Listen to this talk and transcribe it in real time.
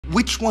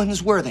Which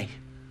ones were they?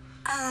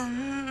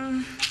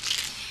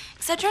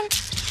 Excedrin?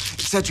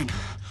 Excedrin.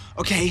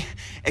 Okay,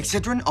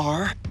 Excedrin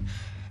are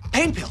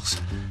pain pills.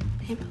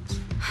 Pain pills?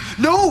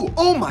 No!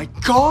 Oh my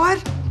God!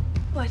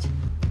 What?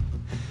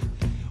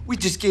 We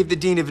just gave the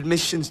Dean of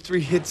Admissions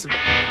 3 hits of...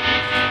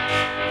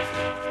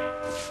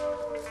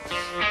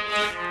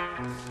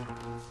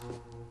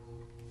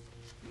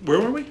 Where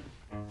were we?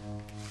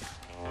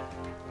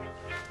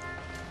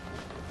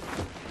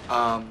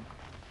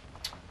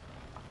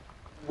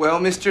 Well,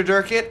 Mr.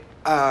 Durkett,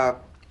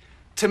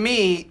 to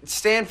me,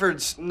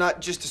 Stanford's not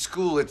just a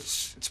school,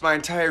 it's my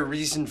entire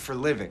reason for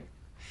living.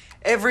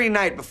 Every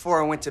night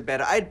before I went to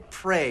bed, I'd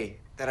pray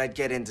that I'd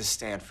get into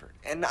Stanford.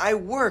 And I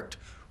worked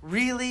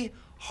really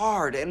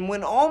hard. And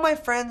when all my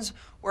friends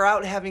were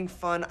out having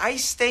fun, I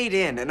stayed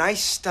in and I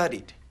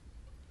studied.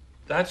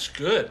 That's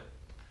good.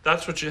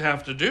 That's what you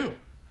have to do.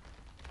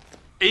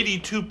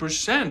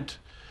 82%.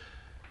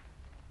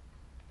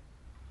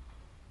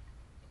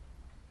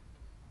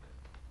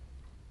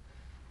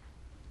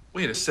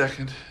 Wait a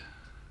second.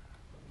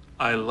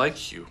 I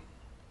like you.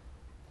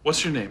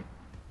 What's your name?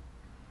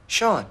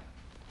 Shaun.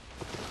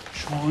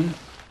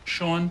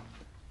 Shaun,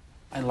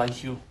 I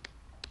like you.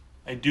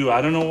 I do.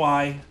 I don't know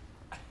why.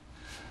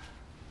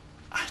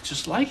 I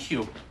just like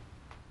you.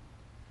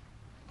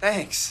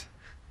 Thanks.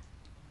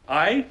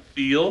 I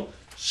feel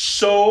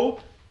so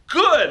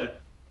good.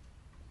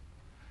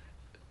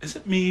 Is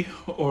it me,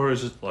 or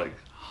is it like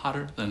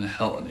hotter than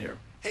hell in here?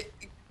 Hey,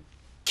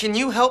 can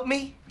you help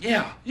me?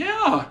 Yeah.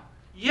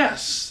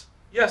 Yes,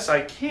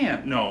 I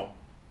can. No,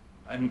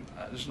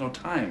 there's no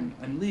time.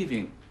 I'm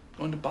leaving.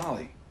 Going to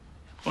Bali.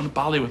 Going to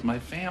Bali with my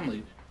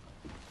family.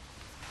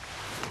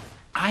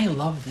 I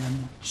love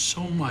them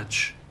so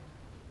much.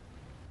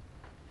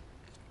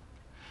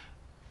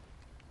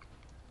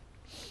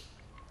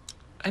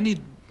 I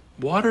need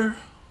water,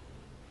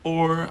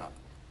 or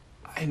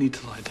I need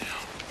to lie down.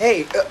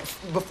 Hey,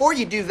 before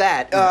you do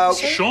that,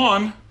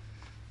 Shaun,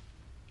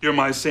 you're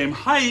my same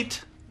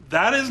height.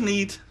 That is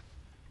neat.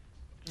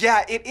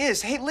 Yeah, it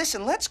is. Hey,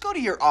 listen, let's go to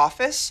your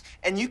office,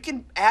 and you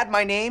can add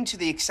my name to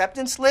the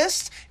acceptance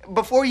list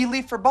before you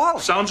leave for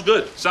Bali. Sounds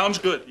good,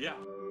 yeah.